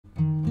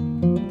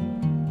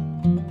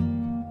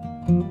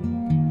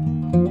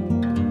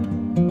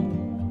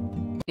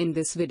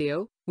this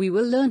video, we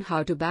will learn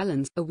how to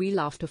balance a wheel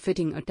after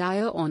fitting a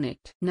tire on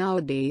it.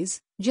 Nowadays,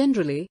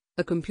 generally,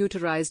 a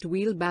computerized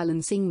wheel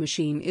balancing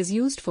machine is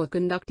used for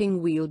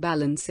conducting wheel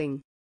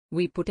balancing.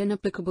 We put an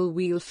applicable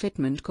wheel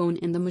fitment cone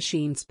in the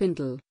machine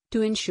spindle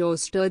to ensure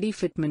sturdy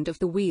fitment of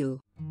the wheel.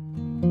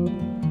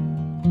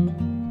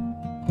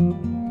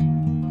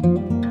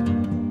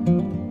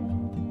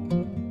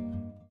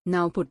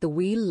 Now put the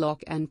wheel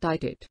lock and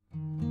tighten it.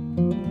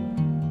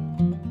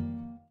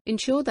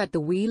 Ensure that the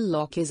wheel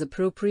lock is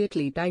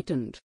appropriately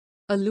tightened.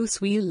 A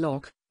loose wheel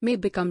lock may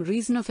become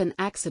reason of an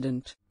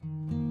accident.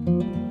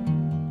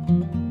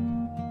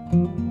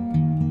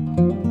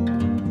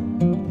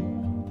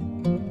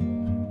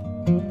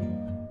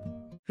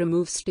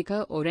 Remove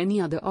sticker or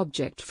any other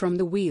object from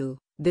the wheel.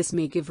 This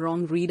may give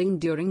wrong reading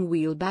during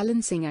wheel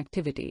balancing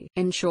activity.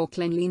 Ensure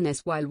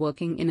cleanliness while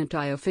working in a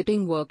tire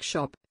fitting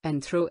workshop,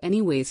 and throw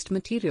any waste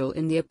material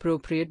in the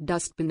appropriate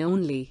dustbin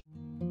only.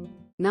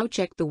 Now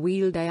check the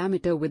wheel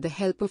diameter with the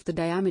help of the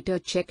diameter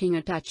checking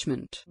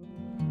attachment.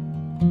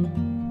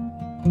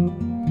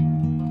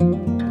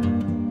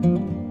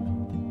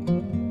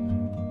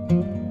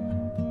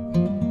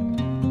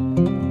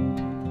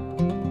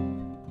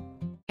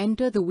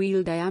 Enter the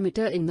wheel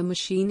diameter in the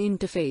machine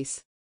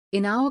interface.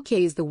 In our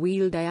case, the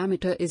wheel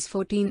diameter is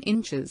 14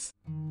 inches.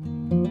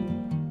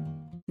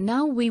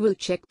 Now we will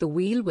check the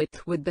wheel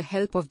width with the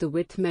help of the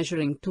width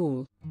measuring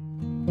tool.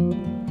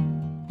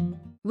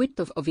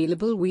 Width of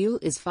available wheel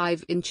is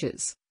 5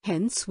 inches,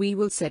 hence we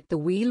will set the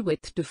wheel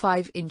width to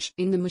 5 inch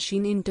in the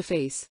machine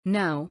interface.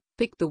 Now,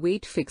 pick the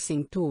weight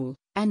fixing tool,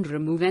 and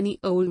remove any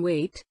old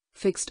weight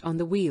fixed on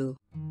the wheel.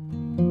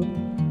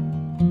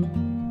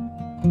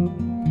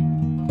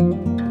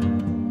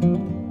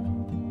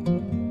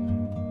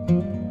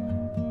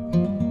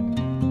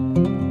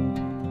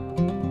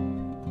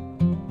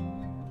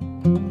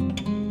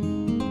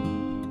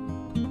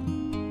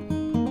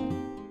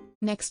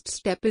 Next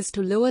step is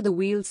to lower the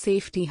wheel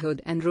safety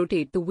hood and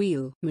rotate the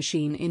wheel.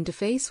 Machine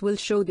interface will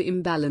show the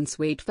imbalance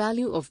weight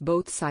value of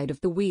both sides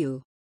of the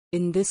wheel.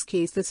 In this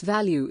case, this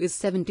value is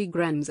 70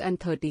 grams and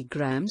 30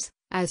 grams,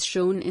 as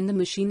shown in the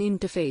machine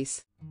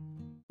interface.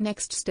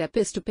 Next step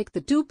is to pick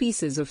the two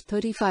pieces of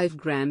 35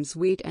 grams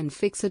weight and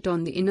fix it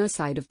on the inner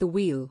side of the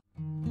wheel.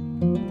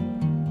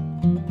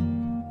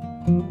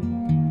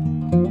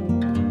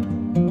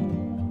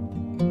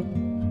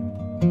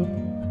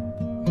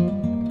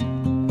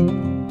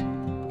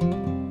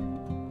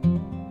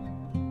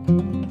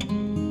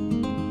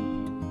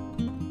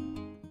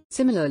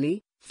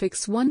 Similarly,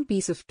 fix one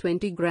piece of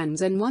 20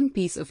 grams and one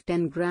piece of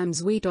 10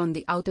 grams weight on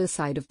the outer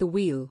side of the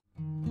wheel.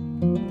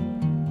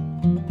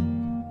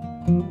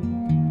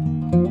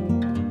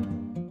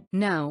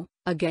 Now,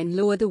 again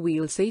lower the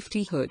wheel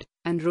safety hood,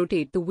 and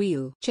rotate the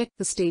wheel. Check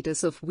the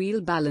status of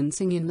wheel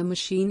balancing in the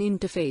machine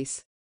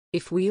interface.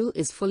 If wheel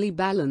is fully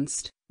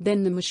balanced,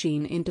 then the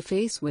machine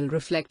interface will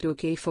reflect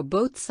OK for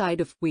both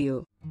sides of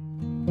wheel.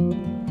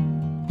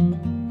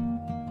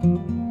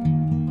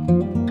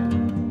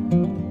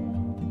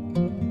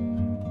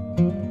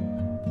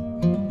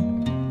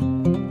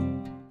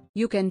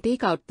 You can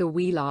take out the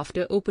wheel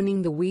after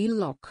opening the wheel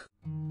lock.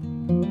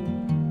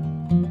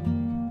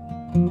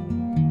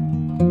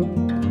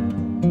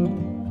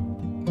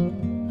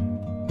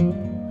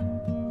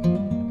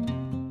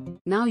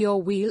 Now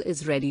your wheel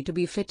is ready to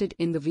be fitted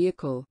in the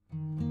vehicle.